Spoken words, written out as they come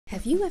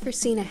Have you ever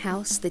seen a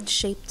house that's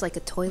shaped like a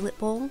toilet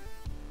bowl?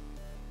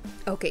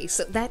 Okay,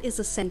 so that is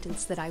a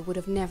sentence that I would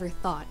have never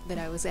thought that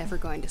I was ever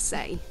going to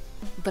say.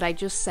 But I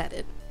just said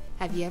it.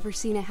 Have you ever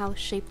seen a house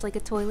shaped like a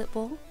toilet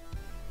bowl?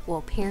 Well,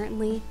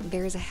 apparently,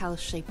 there's a house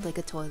shaped like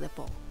a toilet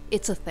bowl.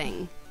 It's a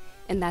thing.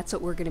 And that's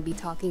what we're going to be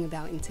talking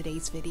about in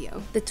today's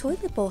video. The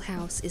toilet bowl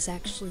house is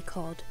actually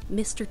called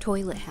Mr.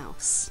 Toilet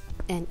House.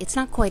 And it's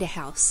not quite a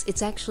house,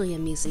 it's actually a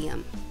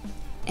museum.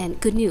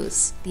 And good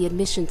news, the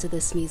admission to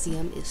this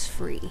museum is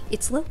free.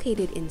 It's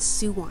located in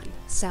Suwon,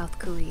 South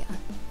Korea.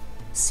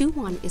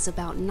 Suwon is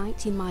about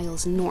 19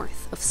 miles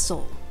north of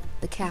Seoul,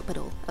 the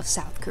capital of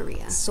South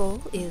Korea.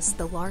 Seoul is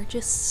the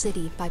largest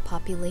city by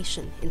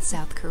population in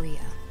South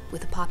Korea,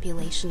 with a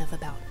population of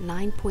about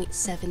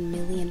 9.7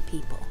 million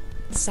people.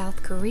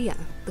 South Korea,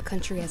 the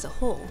country as a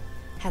whole,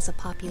 has a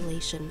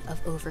population of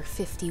over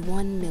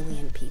 51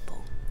 million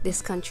people. This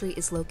country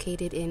is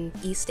located in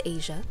East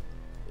Asia.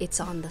 It's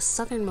on the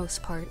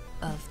southernmost part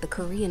of the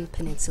Korean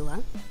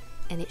peninsula,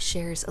 and it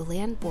shares a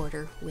land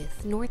border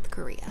with North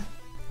Korea.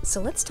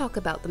 So let's talk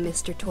about the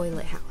Mr.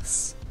 Toilet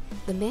House.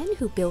 The man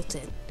who built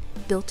it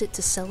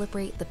to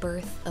celebrate the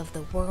birth of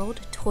the World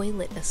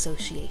Toilet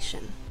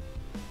Association,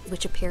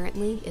 which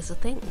apparently is a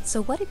thing.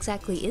 So what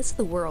exactly is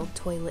the World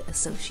Toilet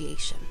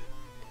Association?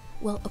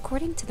 Well,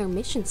 according to their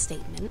mission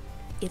statement,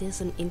 it is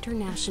an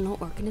international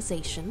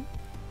organization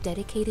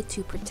dedicated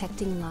to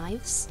protecting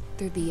lives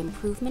through the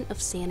improvement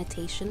of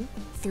sanitation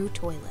through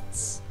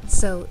toilets.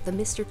 So the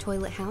Mr.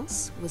 Toilet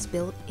House was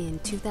built in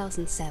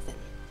 2007.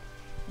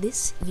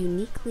 This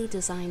uniquely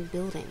designed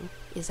building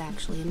is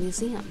actually a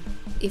museum.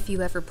 If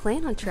you ever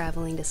plan on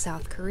traveling to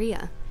South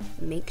Korea,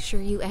 make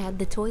sure you add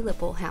the Toilet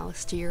Bowl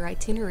House to your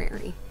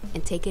itinerary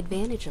and take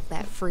advantage of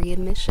that free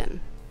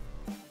admission.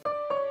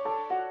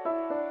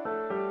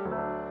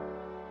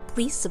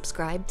 Please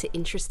subscribe to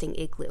Interesting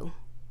Igloo.